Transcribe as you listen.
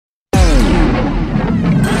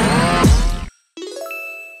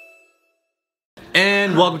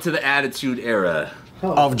And welcome to the Attitude Era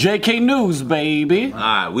of JK News, baby.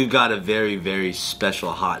 Alright, we've got a very, very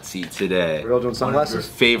special hot seat today. We're all doing sunglasses? One of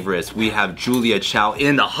our favorites. We have Julia Chow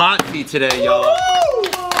in the hot seat today, y'all.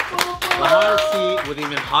 The hotter seat with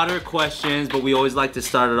even hotter questions, but we always like to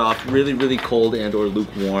start it off really, really cold and or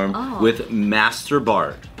lukewarm with Master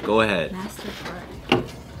Bart. Go ahead. Master Bart.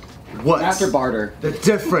 What's Master Barter. the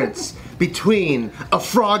difference between a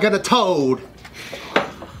frog and a toad?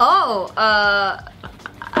 Oh,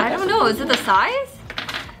 I don't know. Is it the size?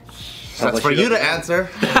 That's for you to answer.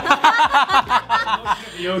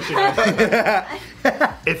 The ocean.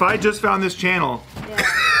 If I just found this channel,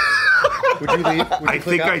 Would you leave? I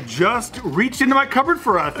think I just reached into my cupboard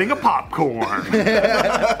for a thing of popcorn.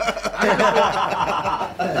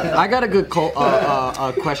 I got a good cold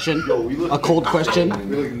question. A cold question.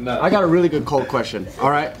 I got a really good cold question. All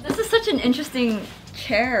right. This is such an interesting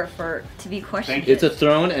chair to be questioned. It's a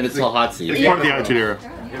throne and it's a hot seat. It's part of the Attitude Era.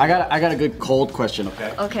 I got a good cold question.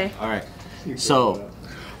 Okay. Okay. All right. So,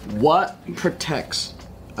 what protects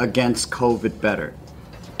against COVID better?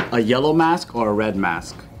 A yellow mask or a red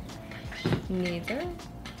mask? Neither.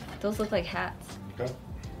 Those look like hats.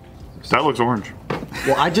 That looks orange.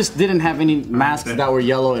 Well, I just didn't have any masks that were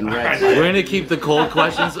yellow and red. We're gonna keep the cold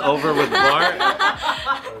questions over with Bart.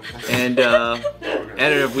 And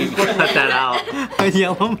editor, if we can cut that out. A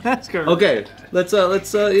yellow mask. Okay, let's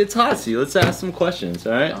it's hot seat. Let's ask some questions,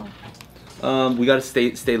 all right? We gotta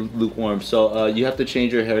stay lukewarm. So you have to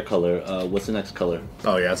change your hair color. What's the next color?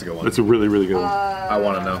 Oh yeah, that's a good one. It's a really, really good one. I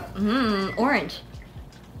want to know. Orange.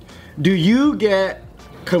 Do you get?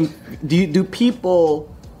 Do people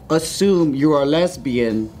assume you are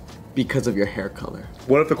lesbian because of your hair color?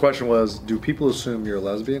 What if the question was, do people assume you're a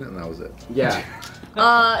lesbian? And that was it. Yeah.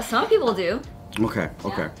 Some people do. Okay.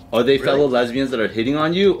 Okay. Are they fellow lesbians that are hitting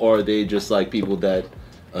on you, or are they just like people that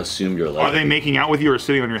assume you're a lesbian? Are they making out with you or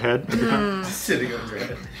sitting on your head? Sitting on your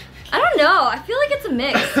head. I don't know. I feel like it's a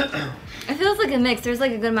mix. I feel it's like a mix. There's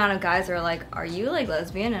like a good amount of guys who are like, "Are you like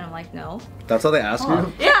lesbian?" And I'm like, "No." That's how they ask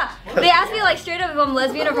you? Yeah. They ask me like straight up if I'm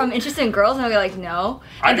lesbian or if I'm interested in girls, and I'll be like, "No."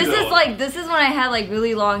 And this is when I had like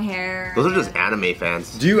really long hair. Those are just anime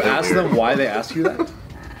fans. Do you ask them why they ask you that?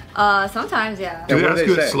 Sometimes, yeah. Do they what do ask they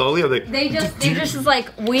you it say? slowly? Or They just is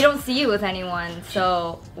like, we don't see you with anyone,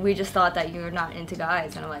 so we just thought that you're not into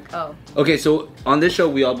guys, and I'm like, oh. Okay, so on this show,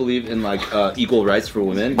 we all believe in like equal rights for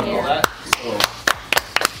women. And all that.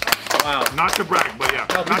 Wow. Not to brag, but yeah.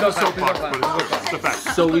 Not just soapbox, but it's the fact.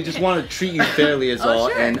 So we just want to treat you fairly as all,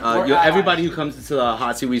 sure. and everybody who comes into the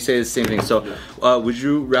hot seat, we say the same thing. So, would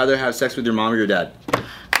you rather have sex with your mom or your dad?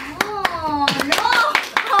 Oh,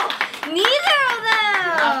 no! Neither of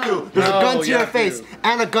them! There's a gun to your face,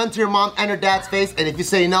 and a gun to your mom and her dad's face, and if you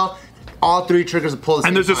say no, all three triggers will pull the same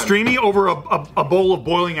And there's a time. streamy over a bowl of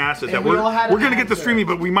boiling acid that we we're all had going an to get the answer. streamy,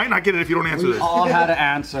 but we might not get it if you don't answer this. All had to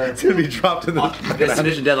answer. It's gonna be dropped in the. The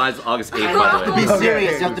submission deadline is August 8th, by the way. Be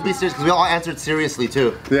serious. You have to be serious because we all answered seriously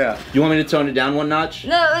too. Yeah. You want me to tone it down one notch?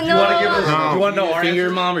 No. You wanna give us? No. You wanna know our Finger your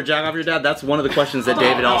answer? mom or jack off your dad? That's one of the questions that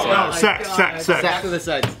David also No, asked. sex. Back to the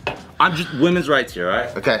sex. I'm just women's rights here,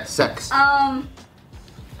 alright? Okay, sex.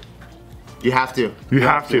 You have to. You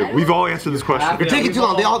have to. We've all answered this question. You're taking too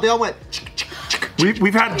long. They all went.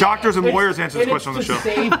 We've had doctors and lawyers answer this And question on the it's to show.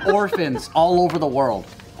 save orphans all over the world.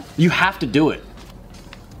 You have to do it.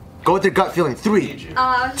 Go with your gut feeling. 3,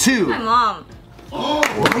 2. My mom. Oh,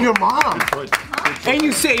 your mom. And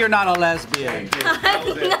you say you're not a lesbian. Speak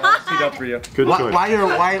up for you. Good choice. Why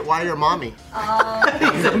your mommy?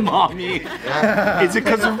 He's a mommy. Is it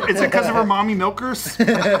because of her mommy milkers?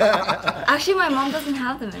 Actually, my mom doesn't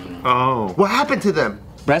have them anymore. Oh. What happened to them?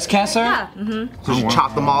 Breast cancer? Yeah. So she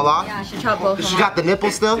chopped them all off? Yeah, she chopped both of She them. got the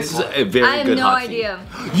nipple still? This is a very I have good no hot seat. idea.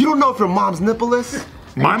 You don't know if your mom's nippleless?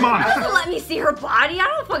 My mom. Doesn't let me see her body. I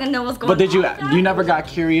don't fucking know what's going on. But did you? with that. You never got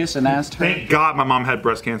curious and asked her? Thank God my mom had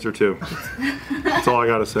breast cancer too. That's all I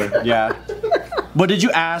gotta say. Yeah. But did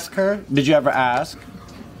you ask her? Did you ever ask?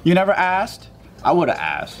 You never asked? I would have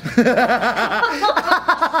asked.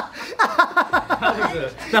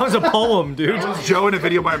 That was a poem, dude. It was Joe in a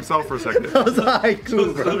video by himself for a second. That was a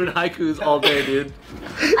haiku, bro. Loaded haikus all day, dude.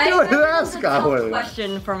 I would think it was ask, a I tough would.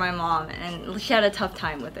 question for my mom, and she had a tough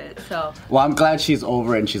time with it. So Well, I'm glad she's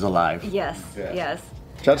over and she's alive. yes.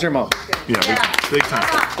 Shout out to your mom. Yeah, big time.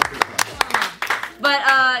 But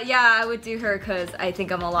yeah, I would do her because I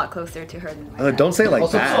think I'm a lot closer to her than my dad. Don't say it like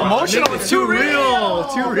that. Emotional. It's too real.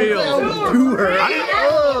 Too real. To her.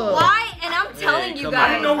 Why? And I'm telling you I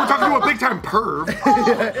didn't know guys. we're talking to a big time perv.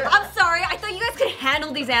 I'm sorry. I thought you guys could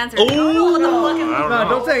handle these answers. I don't know what the fuck is I don't know.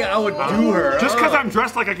 Don't say I would do her. Just because I'm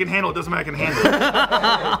dressed like I can handle it doesn't mean I can handle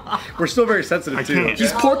it. We're still very sensitive I too. can't.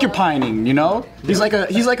 He's porcupining, you know? He's like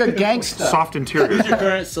a gangster. Soft interior. Who's your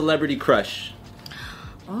current celebrity crush?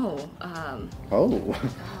 Oh, Oh,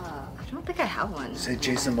 I don't think I have one. say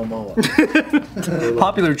Jason Momoa.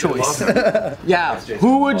 Popular choice. Yeah.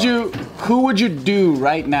 Who would you do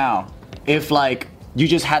right now if like you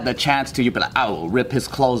just had the chance to? You'd be like, I will rip his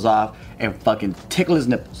clothes off and fucking tickle his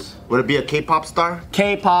nipples. Would it be a K-pop star?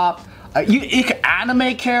 K-pop. You could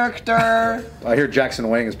anime character. I hear Jackson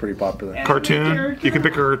Wang is pretty popular. Cartoon. You can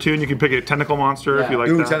pick a cartoon. You can pick a tentacle monster if you like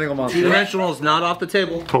Doom that. Tentacle Monster. Dimensional is not off the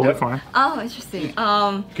table. Totally fine. Oh, interesting.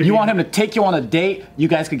 You want him to take you on a date, you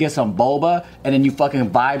guys could get some boba, and then you fucking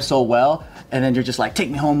vibe so well, and then you're just like, take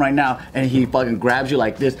me home right now, and he fucking grabs you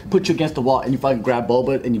like this, puts you against the wall, and you fucking grab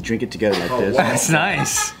boba, and you drink it together like this. That's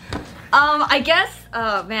nice. I guess,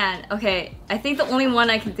 oh man, okay. I think the only one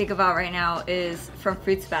I can think about right now is from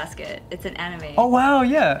Fruits Basket. It's an anime. Oh wow,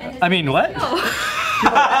 yeah. I mean, what?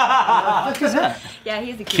 Yeah,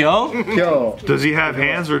 he's a cute. Kyo? Yo. Does he have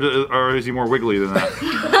hands or is he more wiggly than that?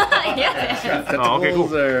 Yeah. Oh, okay, cool.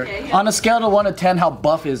 There. On a scale of 1 to 10, how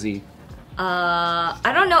buff is he?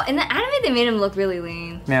 I don't know. In the anime, they made him look really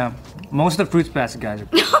lean. Yeah. Most of the Fruits Basket guys are.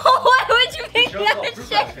 Why would you make that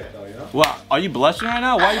shit? What? Are you blushing right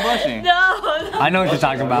now? Why are you blushing? No. I know what you're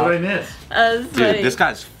talking about. miss? That's Dude, funny. this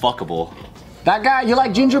guy's fuckable. That guy, you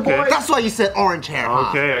like ginger boy? That's why you said orange hair, huh?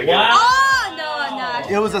 Okay, I get it. Oh, no.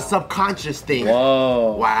 It was a subconscious thing.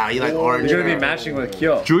 Whoa. Wow, you like orange You're gonna hair. be matching with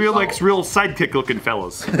Kyo. Julia likes real sidekick looking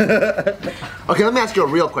fellas. Okay, let me ask you a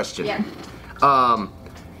real question. Yeah.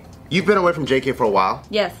 You've been away from JK for a while.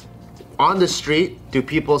 Yes. On the street, do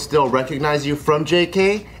people still recognize you from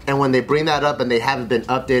JK? And when they bring that up and they haven't been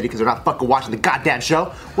updated because they're not fucking watching the goddamn show,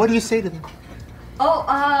 what do you say to them?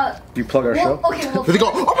 Oh, You plug our show? okay, well. Do they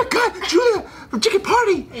go, oh my god, Julia, from JK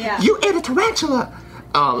Party, Yeah. you ate a tarantula.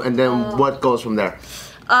 And then what goes from there?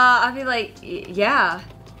 I'd be like, yeah.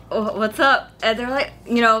 Oh, what's up? And they're like,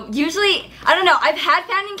 usually, I don't know, I've had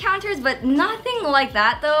fan encounters, but nothing like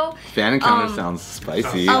that though. Fan encounter sounds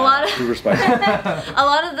spicy. A lot of Super spicy. a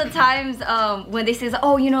lot of the times when they say,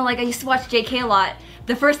 oh, like I used to watch JK a lot,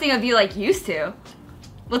 the first thing I'd be like, used to?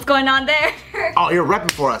 What's going on there? Oh, you're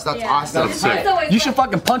repping for us. That's Yeah. awesome. It's always You should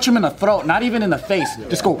fucking punch him in the throat, not even in the face.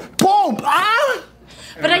 Just go, boom! Ah!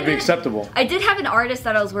 But I It'd be did, acceptable. I did have an artist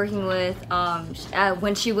that I was working with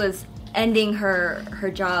when she was ending her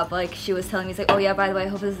job. Like she was telling me, like, oh yeah, by the way, I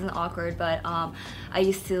hope this isn't awkward, but I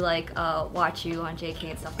used to like watch you on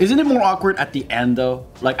JK and stuff. Isn't it more awkward at the end though?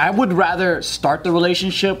 Like I would rather start the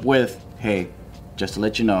relationship with, hey, just to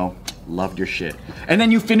let you know, loved your shit. And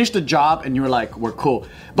then you finish the job and you're like, we're cool.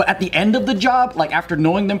 But at the end of the job, like after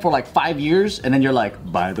knowing them for like 5 years, and then you're like,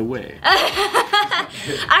 by the way.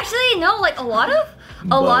 Actually, no, like a lot of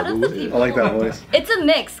the people. I like that voice. It's a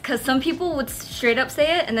mix, because some people would straight up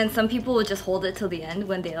say it, and then some people would just hold it till the end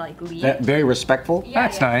when they like leave. Very respectful. Yeah,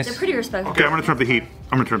 That's nice. They're pretty respectful. Okay, I'm gonna turn up the heat.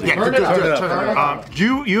 Yeah, turn it up.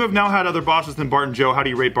 You have now had other bosses than Bart and Joe. How do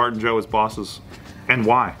you rate Bart and Joe as bosses? And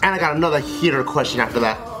why? And I got another heater question after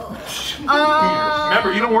that.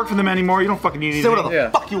 Remember, you don't work for them anymore. You don't fucking need Say anything. whatever the Yeah.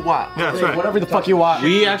 fuck you want. Yeah, that's right. Whatever the fuck you want.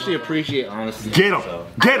 We actually appreciate honesty. Get him. so.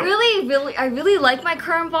 Get him. I really like my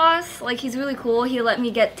current boss. Like he's really cool. He let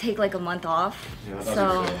me take like a month off.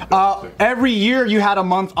 So Every year you had a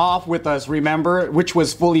month off with us, remember, which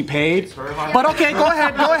was fully paid. But okay, go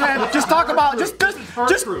ahead. Just talk about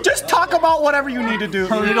just talk about whatever you need to do.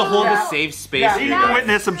 We need to hold a safe space. Yeah.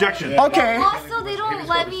 Witness objection. Okay. also they don't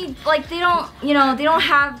let me like they don't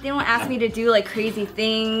ask me to do like crazy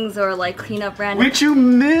things or like clean up random. Which you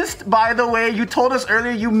missed, by the way. You told us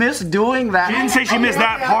earlier you missed doing that. She didn't say she missed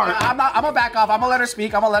that part. I'm gonna back off. I'm gonna let her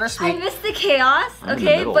speak. I miss the chaos, in the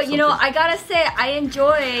okay? middle But of you know, something. I gotta say, I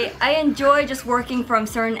enjoy just working from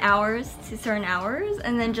certain hours to certain hours,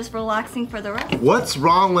 and then just relaxing for the rest. What's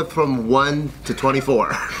wrong with from 1 to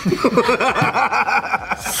 24?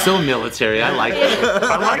 So military. I like it.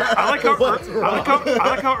 I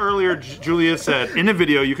like how earlier Julia said in the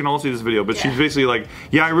video. You can all see this video, but she's basically like,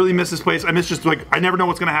 "Yeah, I really miss this place. I miss just like I never know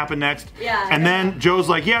what's gonna happen next." Yeah, And then Joe's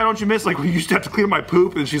like, "Yeah, don't you miss like we used to have to clean up my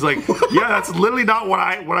poop?" And she's like, "Yeah, that's literally not what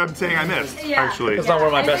I'm saying I missed. Actually, That's not one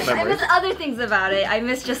of my best I memories. miss other things about it. I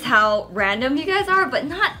miss just how random you guys are, but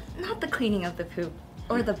not the cleaning of the poop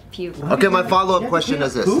or the puke. Okay, my follow-up question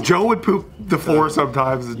is this. Joe would poop the floor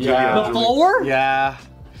sometimes. And Julia, Floor? Yeah.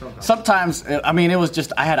 Sometimes, I mean, it was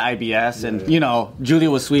just, I had IBS, and, you know, Julia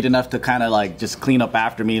was sweet enough to kind of, like, just clean up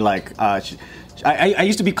after me. Like, I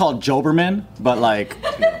used to be called Joberman, but, like,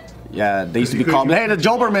 Yeah, they used to be called, hey, the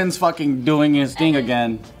Joberman's fucking doing his thing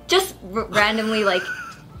again. Just randomly, like,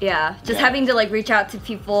 yeah, just having to like reach out to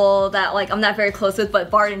people that like I'm not very close with, but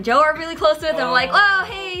Bart and Joe are really close with. And I'm like, oh,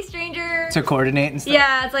 hey, stranger. To coordinate and stuff.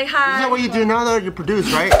 Yeah, it's like, hi. Is that what you do now that you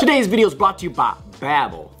produce, right? Today's video is brought to you by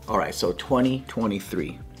Babbel. All right, so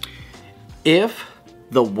 2023. If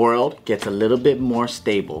the world gets a little bit more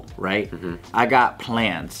stable, right? I got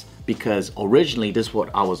plans because originally this is what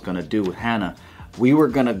I was gonna do with Hannah. We were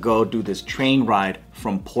gonna go do this train ride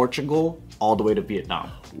from Portugal all the way to Vietnam.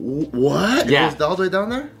 What? Yeah. It goes all the way down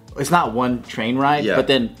there? It's not one train ride, Yeah. but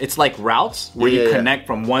then it's like routes where Yeah, you yeah. connect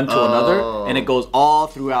from one to another, and it goes all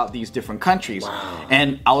throughout these different countries.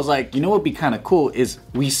 And I was like, you know what would be kind of cool is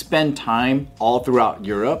we spend time all throughout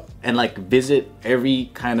Europe and like visit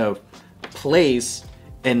every kind of place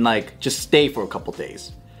and like just stay for a couple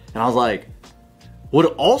days. And I was like, what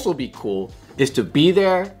would also be cool is to be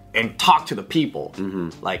there and talk to the people.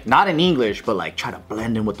 Like not in English, but like try to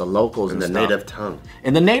blend in with the locals In and the stuff. native tongue.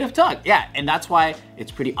 In the native tongue, yeah. And that's why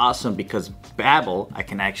it's pretty awesome because Babbel, I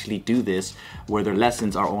can actually do this where their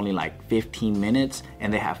lessons are only like 15 minutes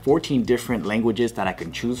and they have 14 different languages that I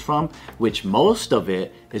can choose from, which most of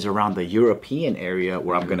it is around the European area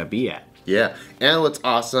where I'm gonna be at. Yeah, and what's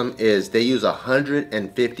awesome is they use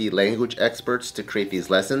 150 language experts to create these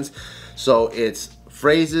lessons. So it's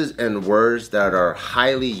phrases and words that are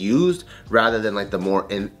highly used rather than like the more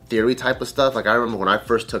in theory type of stuff. Like I remember when I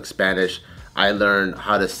first took Spanish, I learned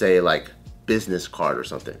how to say like business card or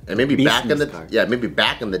something. And maybe back in the maybe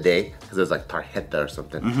back in the day, because it was like tarjeta or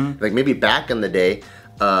something. Like maybe back in the day,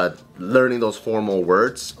 learning those formal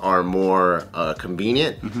words are more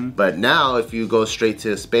convenient. But now if you go straight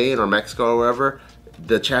to Spain or Mexico or wherever,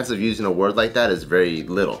 the chance of using a word like that is very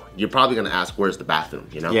little. You're probably gonna ask, where's the bathroom,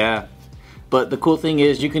 you know? Yeah. But the cool thing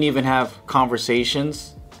is you can even have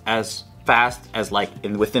conversations as fast as like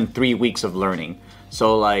within 3 weeks of learning.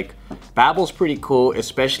 So like Babbel's pretty cool,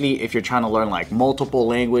 especially if you're trying to learn like multiple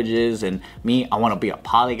languages. And me, I want to be a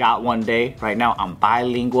polyglot one day. Right now I'm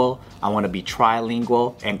bilingual. I want to be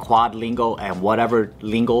trilingual and quadlingual and whatever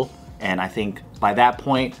lingual. And I think by that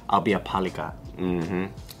point I'll be a polyglot.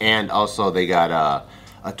 And also they got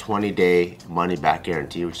a 20-day money back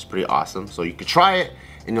guarantee, which is pretty awesome. So you could try it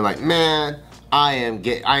and you're like, man, I ain't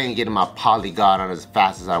getting my polyglot on as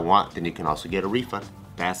fast as I want, then you can also get a refund.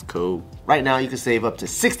 That's cool. Right now, you can save up to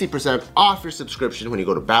 60% off your subscription when you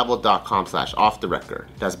go to babbel.com/offtherecord.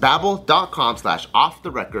 That's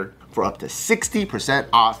babbel.com/offtherecord for up to 60%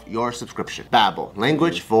 off your subscription. Babbel,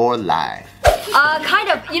 language for life.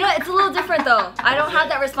 Kind of. You know, it's a little different though. I don't have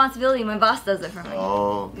that responsibility. My boss does it for me.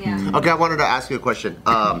 Oh. Yeah. Okay, I wanted to ask you a question.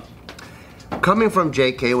 Coming from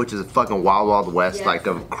JK, which is a fucking wild, wild west, Yes. like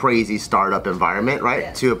a crazy startup environment, right?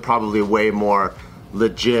 Yes. To a probably way more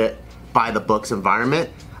legit, by the books environment.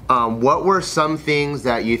 What were some things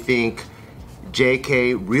that you think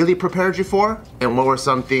JK really prepared you for? And what were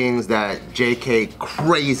some things that JK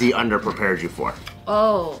crazy underprepared you for?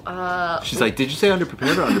 She's like, did you say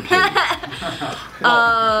underprepared or underpaid?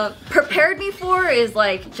 Prepared me for is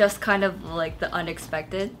like just kind of like the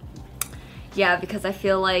unexpected. Yeah, because I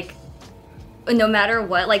feel like no matter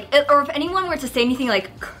what, like, or if anyone were to say anything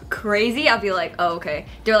like crazy, I'll be like, oh, okay.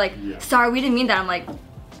 They're like, sorry, we didn't mean that. I'm like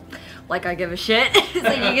I give a shit.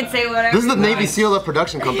 So you can say whatever. This is the Navy SEAL of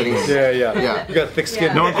production companies. Yeah. Yeah. You got thick skin.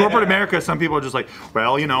 Yeah. No, in corporate America, some people are just like,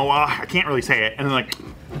 well, you know, I can't really say it. And they're like,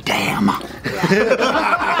 damn. I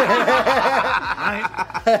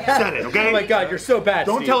said it, okay? Oh my god, you're so bad.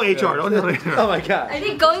 Don't Steve. tell HR. Don't tell HR. Oh my god. I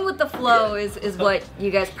think going with the flow is what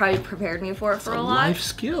you guys probably prepared me for a lot. Life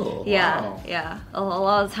skill. Yeah, yeah. A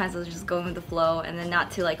lot of the times I was just going with the flow and then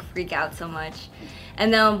not to like freak out so much.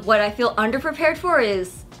 And then what I feel underprepared for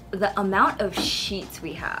is the amount of sheets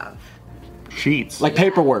we have. Sheets. Like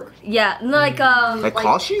paperwork. Yeah, like Like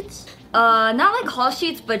call sheets? not like call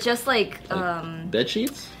sheets, but just like Bed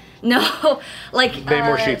sheets? no, like Name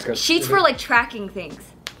more sheets, 'cause- sheets for like tracking things.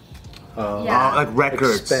 Oh, Yeah. like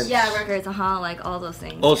records. Expense. Yeah, records, like all those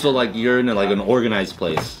things. Also, like you're in like an organized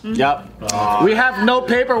place. Yep. We have no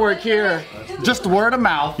paperwork here. Just word of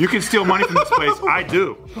mouth. You can steal money from this place. I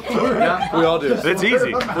do. We all do. It's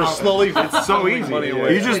easy. We're slowly. It's so easy. Money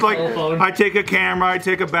away. You just like, I take a camera, I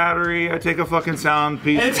take a battery, I take a fucking sound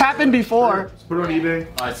piece. It's happened before. Put it on eBay.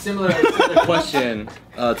 Similar question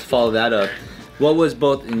to follow that up. What was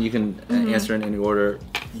both, and you can answer in any order,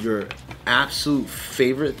 your absolute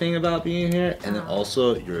favorite thing about being here, and then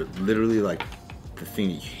also your literally like the thing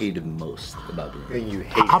you hated most about being here? And you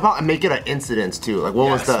hate. How about make it an incident too? Like what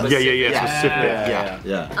was the? Yeah, specific. Yeah.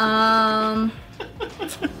 Yeah.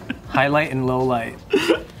 Highlight and low light.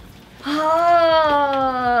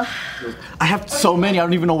 I have so many. I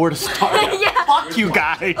don't even know where to start. Yeah. Fuck you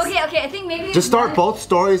guys. Okay, I think maybe Just start one- both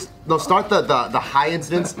stories. No, start the high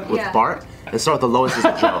incidents with Yeah. Bart, and start with the low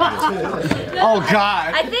incidents with Joe. Oh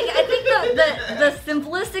God. I think the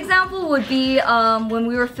simplest example would be when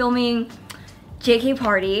we were filming JK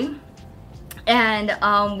Party, and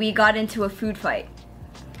we got into a food fight.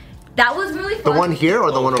 That was really fun. The one here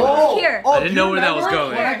or the one over there? Here. I didn't know where that was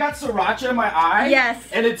going. When I got sriracha in my eye.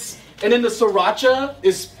 Yes. And then the sriracha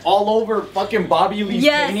is all over fucking Bobby Lee's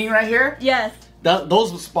Yes. painting right here. Yes.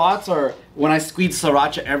 Those spots are when I squeeze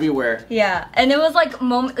sriracha everywhere. Yeah, and it was like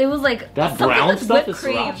it was like That something brown with stuff whipped is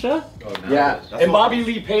cream. sriracha? Yeah. And Bobby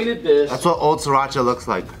Lee painted this. That's what old sriracha looks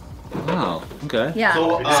like. Oh, okay. Yeah.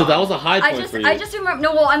 So that was a high point for you. I just remember.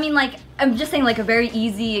 No, well, I mean, like, I'm just saying, like, a very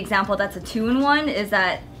easy example that's a 2-in-1 is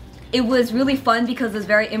that it was really fun because it was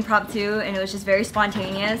very impromptu and it was just very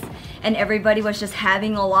spontaneous, and everybody was just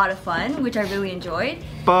having a lot of fun, which I really enjoyed.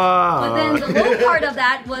 But then the low part of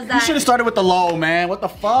that was You that should have started with the low, man. What the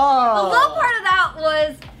fuck? the low part of that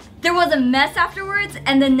was there was a mess afterwards,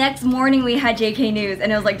 and the next morning we had JK News, and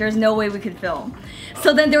it was like there's no way we could film.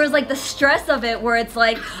 So then there was like the stress of it where it's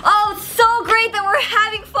like, oh, it's so great that we're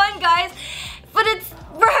having fun, guys, but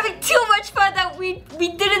we're having too much fun that we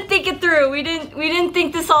didn't think it through. We didn't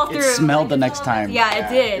think this all through. It smelled the next time. Yeah, it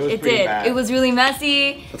did. was It pretty did. bad. It was really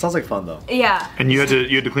messy. That sounds like fun though. Yeah. And you had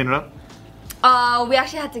to clean it up? We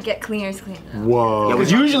actually had to get cleaners to clean it up. Whoa.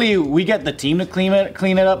 Because usually we get the team to clean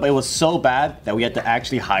it up, but it was so bad that we had to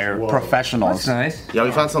actually hire professionals. Nice. Yeah,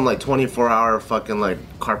 we found some like 24-hour fucking like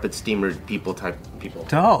carpet steamer type people.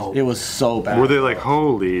 Dope. It was so bad. Were they like,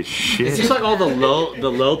 holy It shit? seems like all the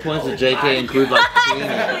low points of JK include like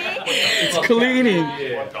cleaning. It's cleaning.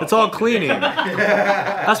 It's all cleaning.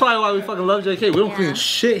 That's why we fucking love JK. We don't clean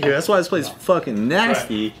shit here. That's why this place is fucking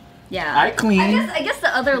nasty. Yeah. I clean. I guess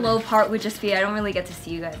the other low part would just be I don't really get to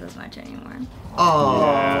see you guys as much anymore.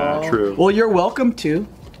 Yeah, true. Well, you're welcome to.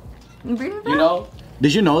 You bring it back? You know?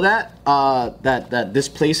 Did you know that that this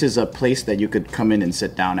place is a place that you could come in and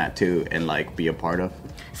sit down at too and like be a part of?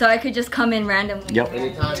 So I could just come in randomly. Yep.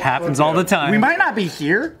 It happens all the time. We might not be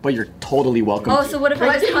here, but you're totally welcome. Oh, to. so what if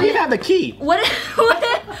I just come We in? have the key. What if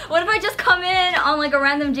I just come in on like a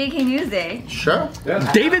random JK News day? Sure.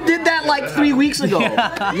 David did that like 3 weeks ago.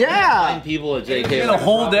 Yeah. People at JK. the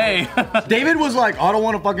whole day. David was like, I don't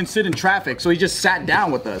want to fucking sit in traffic, so he just sat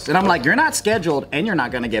down with us. And I'm like, you're not scheduled and you're not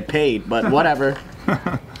gonna get paid, but whatever.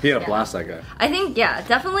 He had a blast, that guy. I think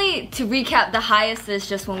definitely to recap, the highest is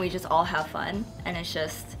just when we just all have fun and it's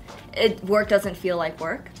just work doesn't feel like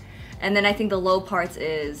work. And then I think the low parts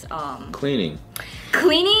is Cleaning.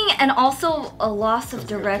 cleaning and also a loss of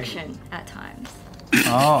direction at times.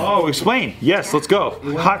 Oh, explain. Yes, let's go.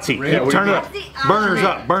 Hot seat. Turn it up.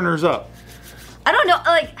 Burners up. I don't know,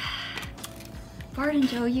 like, Bart and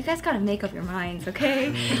Joe, you guys gotta make up your minds,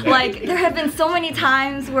 okay? Like, there have been so many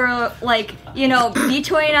times where, like, you know,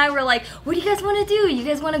 Beachway and I were like, what do you guys want to do? You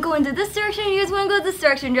guys want to go into this direction? You guys want to go this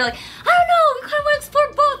direction? And you're like, I don't know, we kind of want to explore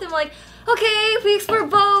both. And I'm like, okay, if we explore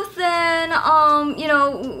both, then, you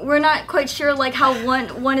know, we're not quite sure, like, how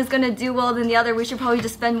one is gonna do well than the other. We should probably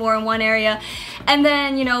just spend more in one area. And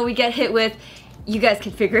then, you know, we get hit with, you guys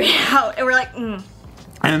can figure it out. And we're like, And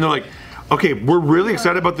then they're like, okay, we're really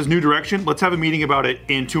excited about this new direction. Let's have a meeting about it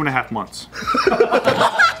in 2.5 months.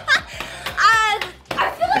 I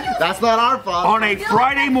feel like it was That's not our fault. On a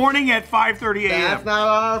Friday morning at 5:30 That's a.m. not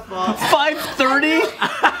our fault.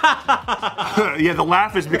 5:30? Yeah, the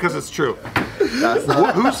laugh is because it's true. That's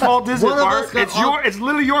not. Whose fault is it, One of Bart? us got It's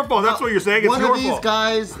literally your fault. That's what you're saying. It's One your of these fault.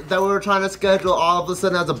 guys that we were trying to schedule all of a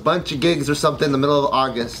sudden has a bunch of gigs or something in the middle of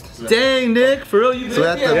August. Dang, Nick, for real, you So we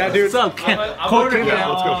have to- Yeah, dude. What's up, quarter Yeah,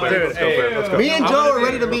 let's go, Flair. Let's go, Flair. Let's go. Me and Joe are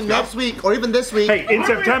ready to meet next week or even this week. Hey, in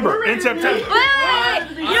September. In September. Wait.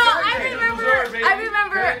 You know, I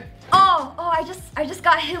remember. Oh, I just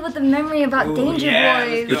got hit with the memory about Danger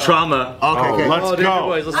The Boys. trauma. Okay. Let's Oh, Danger go.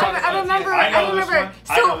 Boys, let's talk. I remember.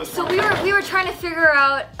 So we were trying to figure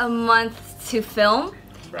out a month to film,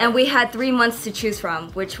 and we had 3 months to choose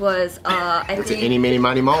from, which was I Any, think meeny,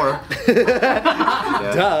 miny, mower.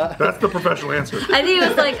 That's the professional answer. I think it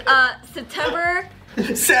was like September.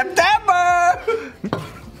 September!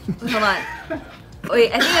 Hold on.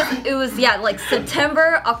 Wait, I think it was like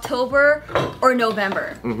September, October, or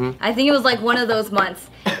November. I think it was like one of those months.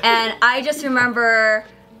 And I just remember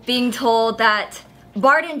being told that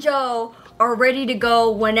Bart and Joe are ready to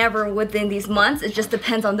go whenever within these months. It just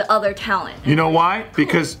depends on the other talent. You know why?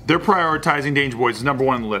 Because they're prioritizing Danger Boys as number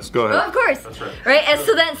 1 on the list. Go Oh, ahead. of course. That's right. And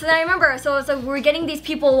so then I remember. So we're getting these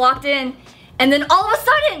people walked in, and then all of a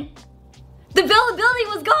sudden, the availability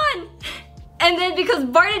was gone. And then because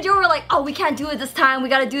Bart and Joe were like, oh, we can't do it this time, we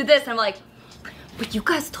gotta do this. And I'm like, but you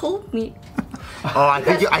guys told me. Oh, I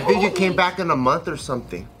think you came back in a month or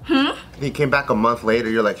something. I think you came back a month later.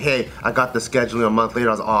 You're like, hey, I got the scheduling a month later.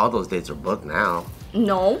 I was like, oh, all those dates are booked now.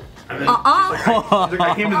 No.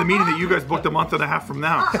 I came to the meeting that you guys booked a month and a half from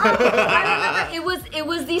now. I remember it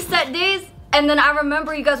was these set days, and then I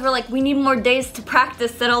remember you guys were like, we need more days to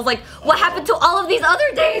practice, and I was like, what happened to all of these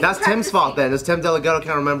other days? That's Tim's fault then. It's Tim Delgado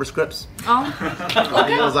can't remember scripts. Oh.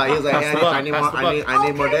 He was like, hey, I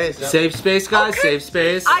need more days. Safe space, guys. Okay. Safe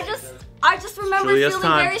space. I just remember Julia's feeling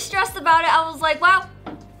time. very stressed about it. I was like, wow,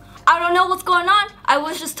 I don't know what's going on. I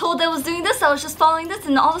was just told I was doing this. I was just following this,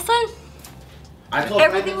 and all of a sudden, I told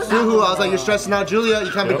everything was Suhu, I was like, you're stressing out Julia.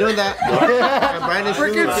 You can't be doing that. And Brandon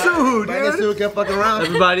Freaking Suhu, Brandon dude. Suhu kept fucking around.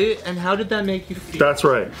 Everybody, and how did that make you feel? That's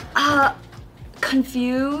right.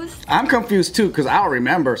 confused. I'm confused too, because I'll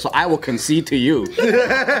remember, so I will concede to you.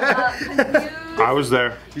 I was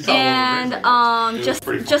there. And just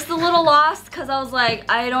a little lost because I was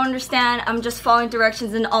like, I don't understand. I'm just following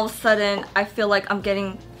directions, and all of a sudden I feel like I'm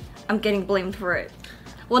getting blamed for it.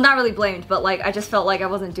 Well, not really blamed, but like I just felt like I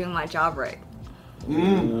wasn't doing my job right.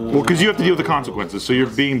 Well, because you have to deal with the consequences, so you're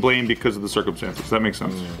being blamed because of the circumstances. That makes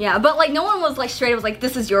sense. Yeah, but like no one was like straight. It was like,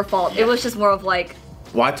 this is your fault. It was just more of like,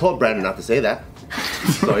 Well, I told Brandon not to say that.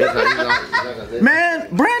 So he's not gonna say that.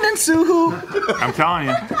 Man, Brandon Suhu, I'm telling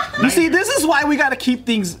you. you see, this is why we gotta keep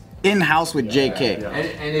things in-house with JK.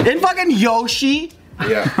 And fucking Yoshi.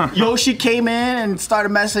 Yeah. Yoshi came in and started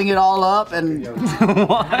messing it all up, and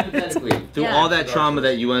Hypothetically, through Yeah. all that trauma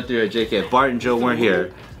that you went through at JK, if Bart and Joe weren't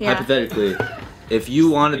here, Yeah. hypothetically, if you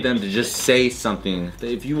wanted them to just say something,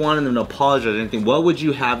 if you wanted them to apologize or anything, what would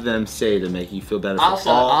you have them say to make you feel better?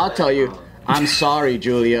 I'll tell you, I'm sorry,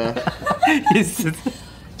 Julia.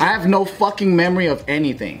 I have no fucking memory of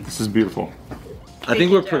anything. This is beautiful. I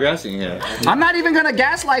think we're progressing here. I'm not even gonna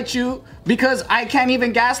gaslight you because I can't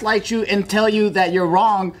even gaslight you and tell you that you're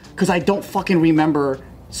wrong because I don't fucking remember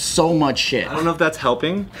so much shit. I don't know if that's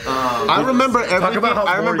helping. I remember everything. about how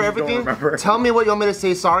I remember more you don't everything. remember. Tell me what you want me to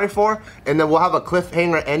say sorry for, and then we'll have a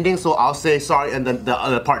cliffhanger ending. So I'll say sorry, and then the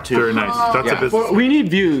other part two. Very nice. That's Yeah. a business. We need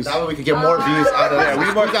views. That way we can get more views out of it.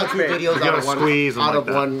 We got 2 videos gotta out of one, squeeze them out like of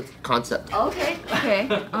that. one concept. okay.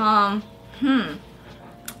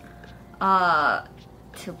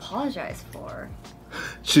 To apologize for.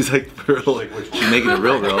 She's like, she's making it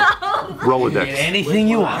real. Rolodex. Anything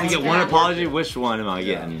you I want. get one apology. Which one am I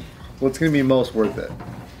getting? What's gonna be most worth it?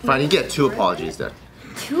 Fine, you get 2 apologies then.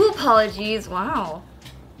 2 apologies. Wow.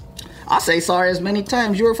 I'll say sorry as many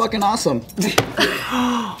times. You were fucking awesome.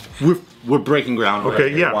 We're breaking ground.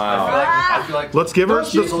 Okay, yeah. Wow. Let's give her.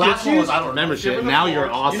 The last one was I don't remember shit. Now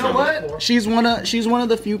you're awesome. You know what? She's one of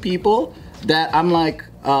the few people that I'm like,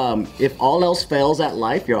 if all else fails at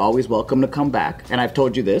life, you're always welcome to come back. And I've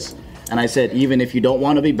told you this. And I said, even if you don't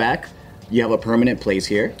want to be back, you have a permanent place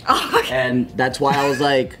here. And that's why I was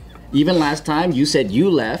like, even last time you said you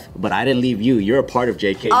left, but I didn't leave you. You're a part of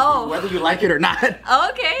JK. Oh. Whether you like it or not.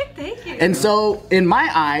 Okay, thank you. And so, in my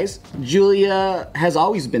eyes, Julia has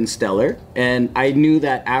always been stellar, and I knew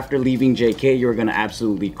that after leaving JK, you were gonna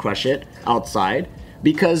absolutely crush it outside.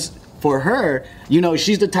 Because for her, you know,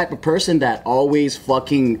 she's the type of person that always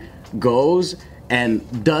fucking goes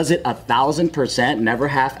and does it 1,000%, never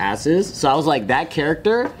half-asses. So I was like, that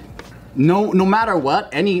character, no matter what,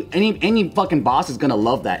 any fucking boss is gonna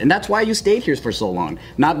love that. And that's why you stayed here for so long.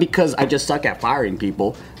 Not because I just suck at firing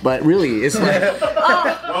people, but really, it's like,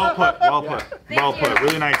 Well put. Well put. Well put.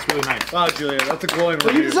 Really nice. Really nice. Wow, Julia, that's a glowing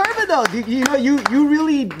But you review. deserve it though. You know, you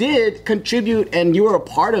really did contribute, and you were a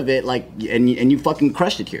part of it. Like, and you fucking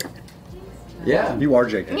crushed it here. Yeah. You are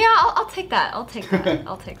JK. Yeah, I'll take that. I'll take that.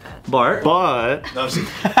 I'll take that. Bart. But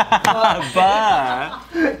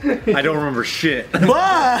I don't remember shit.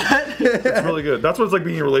 But it's really good. That's what it's like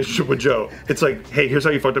being in a relationship with Joe. It's like, hey, here's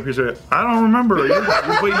how you fucked up. Here's how I don't remember.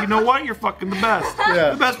 But you know what? You're fucking the best. Yeah.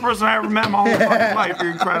 You're the best person I ever met in my whole fucking life.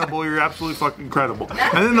 You're incredible. You're absolutely fucking incredible.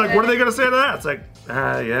 And then like, what are they gonna say to that? It's like,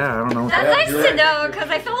 yeah, I don't know. That's nice to know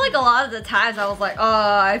because I feel like a lot of the times I was like,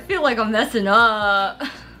 oh, I feel like I'm messing up.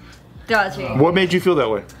 Dodging. What made you feel that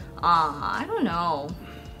way? I don't know.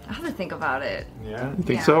 I have to think about it. Yeah, you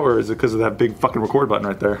think Yeah. so, or is it because of that big fucking record button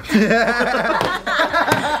right there?